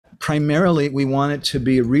primarily, we want it to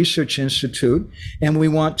be a research institute, and we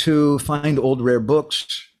want to find old rare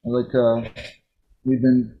books. Like we've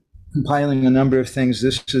been compiling a number of things.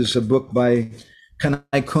 This is a book by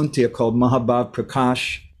Kanai Kuntia called Mahabhav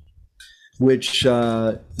Prakash, which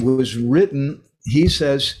was written, he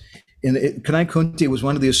says, Kanai Kunti was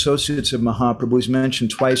one of the associates of Mahaprabhu. He's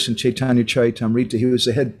mentioned twice in Chaitanya Charitamrita. He was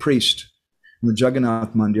the head priest in the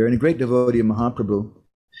Jagannath Mandir and a great devotee of Mahaprabhu.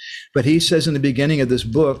 But he says in the beginning of this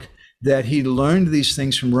book that he learned these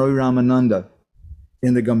things from Roy Ramananda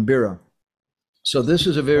in the Gambhira. So this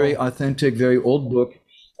is a very authentic, very old book.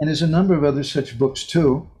 And there's a number of other such books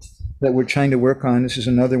too that we're trying to work on. This is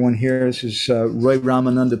another one here. This is Roy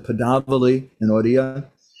Ramananda Padavali in Odiya,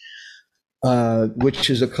 which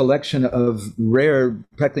is a collection of rare,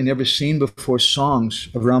 practically never seen before songs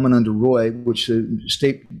of Ramananda Roy, which the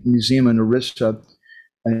State Museum in Orissa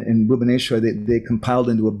in Bhubaneswar, they compiled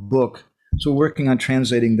into a book. So we're working on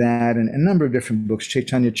translating that and a number of different books.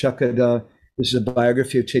 Chaitanya Chakada, this is a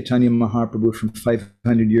biography of Chaitanya Mahaprabhu from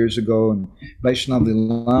 500 years ago, and Vaishnava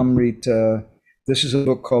Lamrita. This is a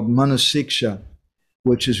book called Manasiksha,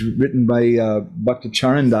 which is written by Bhakti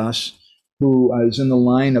Charan Das, who is in the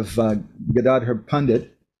line of Gadadhar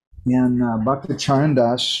Pandit. And Bhakti Charan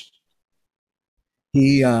Das,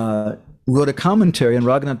 he wrote a commentary on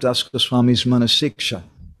Raghunath Das Goswami's Manasiksha.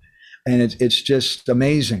 And it's just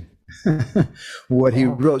amazing what he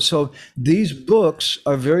wrote. So these books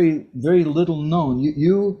are very, very little known.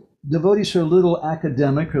 You devotees are a little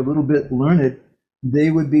academic or a little bit learned. They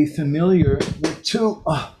would be familiar with two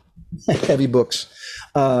heavy books,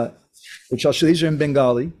 which I'll show. These are in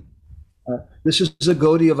Bengali. This is the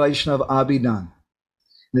Gaudiya Vaishnava Abhidan.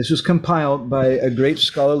 This was compiled by a great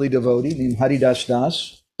scholarly devotee named Haridas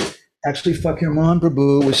Das. Actually, Fakir Mohan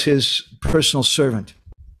Prabhu was his personal servant.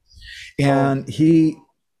 And he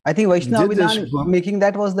I think Vaishnava Abhidan, making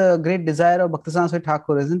that was the great desire of Bhaktisiddhanta Swami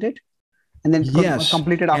Thakur, isn't it? And then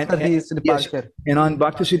completed after his departure. Yes. And on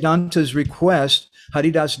Bhaktisiddhanta's request,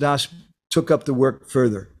 Haridas Das took up the work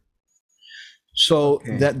further. So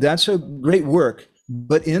that's a great work.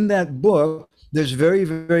 But in that book, there's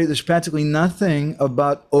there's practically nothing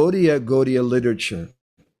about Odiya Gaudiya literature,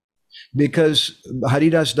 because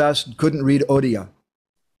Haridas Das couldn't read Odiya,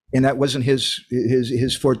 and that wasn't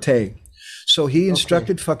his forte. So he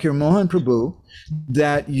instructed Fakir Mohan Prabhu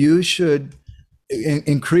that you should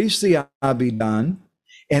increase the Abhidan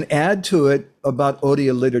and add to it about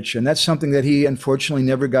Odiya literature. And that's something that he unfortunately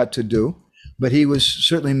never got to do, but he was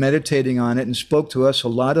certainly meditating on it and spoke to us a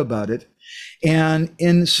lot about it. And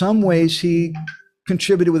in some ways, he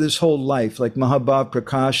contributed with his whole life, like Mahabhav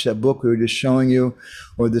Prakash, that book we were just showing you,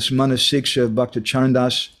 or this Manasiksha of Bhakti Charan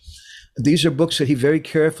Das. These are books that he very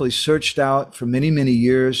carefully searched out for many, many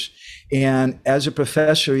years. And as a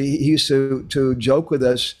professor, he used to joke with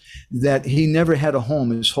us that he never had a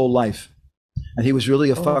home his whole life. And he was really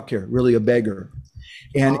a fakir, really a beggar.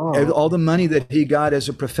 And all the money that he got as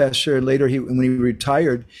a professor, later when he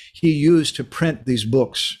retired, he used to print these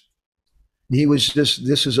books. He was just,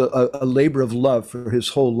 this is a labor of love for his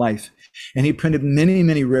whole life. And he printed many,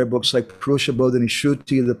 many rare books like Purusha Bodhini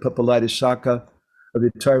Shruti, the Papalita Saka of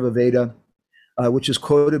the Atharva Veda, which is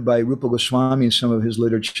quoted by Rupa Goswami in some of his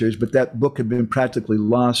literatures, but that book had been practically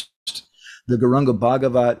lost. The Gauranga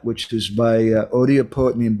Bhagavat, which is by Odiya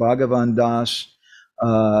poet named Bhagavan Das,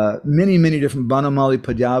 many, many different, Banamali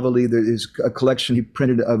Padyavali, there is a collection he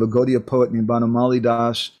printed of a Gaudiya poet named Banamali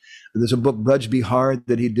Das. There's a book, Braj Bihar,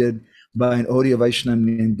 that he did by an Odiya Vaishnava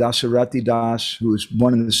named Dasarati Das, who was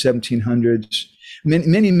born in the 1700s.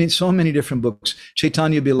 So many different books.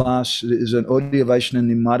 Chaitanya Bilas is an Odiya Vaishnava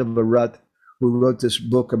named Madhava Rath, who wrote this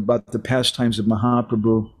book about the pastimes of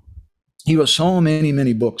Mahaprabhu. He wrote so many,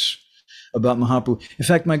 many books about Mahaprabhu. In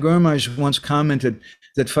fact, my Guru Maharaj once commented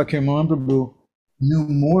that Fakir Mohan Prabhu knew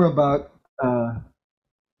more about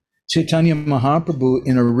Chaitanya Mahaprabhu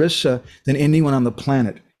in Orissa than anyone on the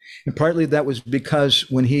planet. And partly that was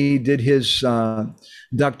because when he did his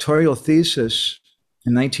doctoral thesis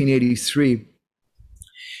in 1983,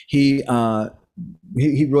 he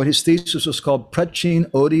wrote, his thesis was called Prachin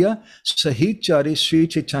Odiya Sahitchari Sri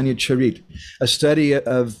Chaitanya Charit, a study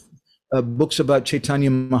of books about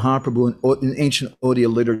Chaitanya Mahaprabhu in ancient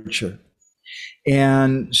Odiya literature.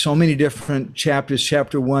 And so many different chapters.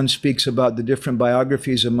 Chapter 1 speaks about the different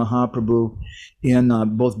biographies of Mahaprabhu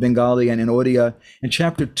in both Bengali and in Odiya. And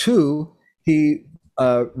chapter 2, he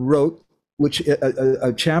wrote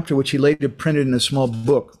a chapter which he later printed in a small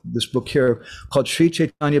book, this book here, called Sri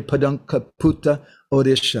Chaitanya Padankaputa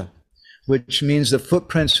Odisha, which means the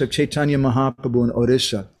footprints of Chaitanya Mahaprabhu in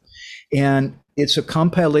Odisha. And it's a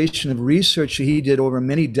compilation of research he did over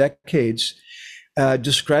many decades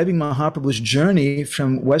describing Mahaprabhu's journey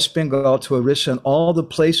from West Bengal to Orissa and all the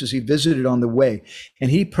places he visited on the way.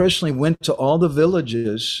 And he personally went to all the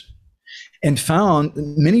villages and found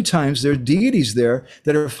many times there are deities there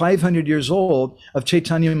that are 500 years old of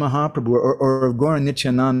Chaitanya Mahaprabhu or of Gaura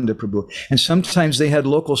Nityananda Prabhu. And sometimes they had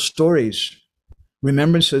local stories,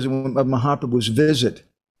 remembrances of Mahaprabhu's visit.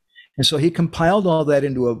 And so he compiled all that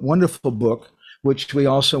into a wonderful book, which we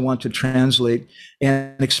also want to translate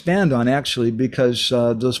and expand on, actually, because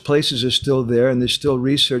those places are still there and there's still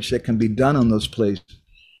research that can be done on those places.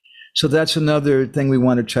 So that's another thing we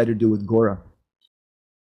want to try to do with GORA.